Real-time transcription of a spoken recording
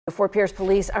Fort Pierce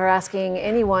police are asking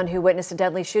anyone who witnessed a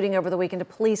deadly shooting over the weekend to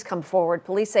please come forward.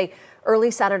 Police say early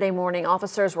Saturday morning,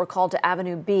 officers were called to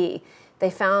Avenue B.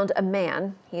 They found a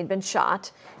man. He had been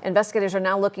shot. Investigators are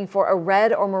now looking for a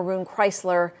red or maroon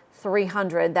Chrysler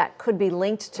 300 that could be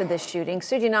linked to this shooting.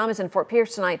 Suji Nam is in Fort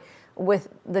Pierce tonight with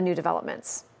the new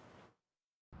developments.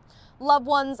 Loved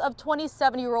ones of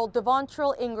 27-year-old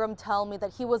Devontrell Ingram tell me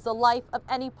that he was the life of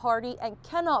any party and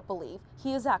cannot believe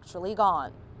he is actually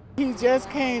gone. He just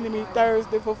came to me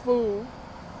Thursday for food.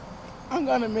 I'm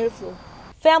gonna miss him.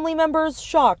 Family members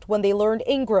shocked when they learned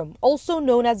Ingram, also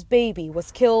known as Baby,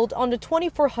 was killed on the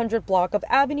 2400 block of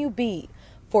Avenue B.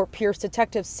 Fort Pierce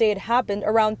detectives say it happened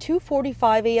around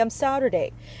 2:45 a.m.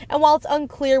 Saturday. And while it's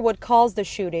unclear what caused the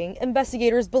shooting,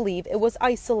 investigators believe it was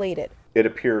isolated. It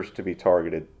appears to be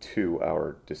targeted to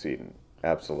our decedent.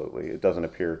 Absolutely. It doesn't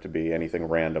appear to be anything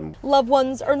random. Loved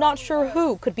ones are not sure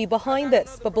who could be behind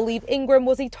this, but believe Ingram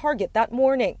was a target that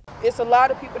morning. It's a lot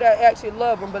of people that actually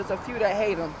love him, but it's a few that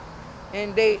hate him.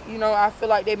 And I feel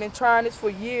like they've been trying this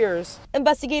for years.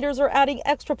 Investigators are adding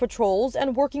extra patrols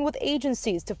and working with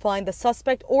agencies to find the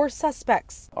suspect or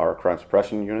suspects. Our crime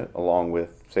suppression unit, along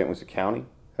with St. Lucie County,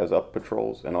 has up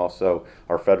patrols, and also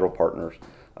our federal partners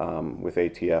with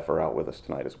ATF are out with us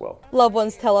tonight as well. Loved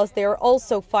ones tell us they are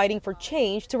also fighting for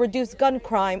change to reduce gun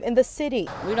crime in the city.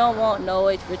 We don't want no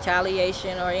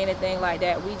retaliation or anything like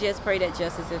that. We just pray that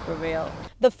justice is prevailed.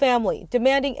 The family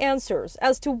demanding answers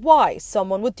as to why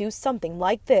someone would do something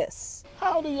like this.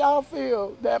 How do y'all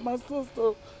feel that my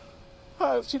sister,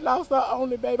 she lost her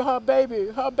only baby, her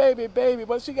baby,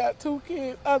 but she got two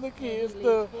kids, other kids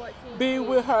to be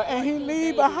with her, and he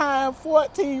leave behind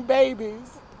 14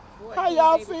 babies. How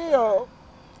y'all feel?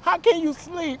 How can you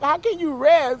sleep? How can you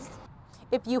rest?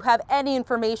 If you have any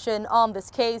information on this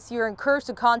case, you're encouraged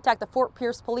to contact the Fort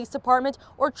Pierce Police Department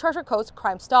or Treasure Coast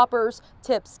Crime Stoppers.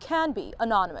 Tips can be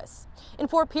anonymous. In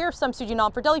Fort Pierce, I'm Suji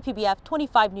Nam for WPBF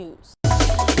 25 News.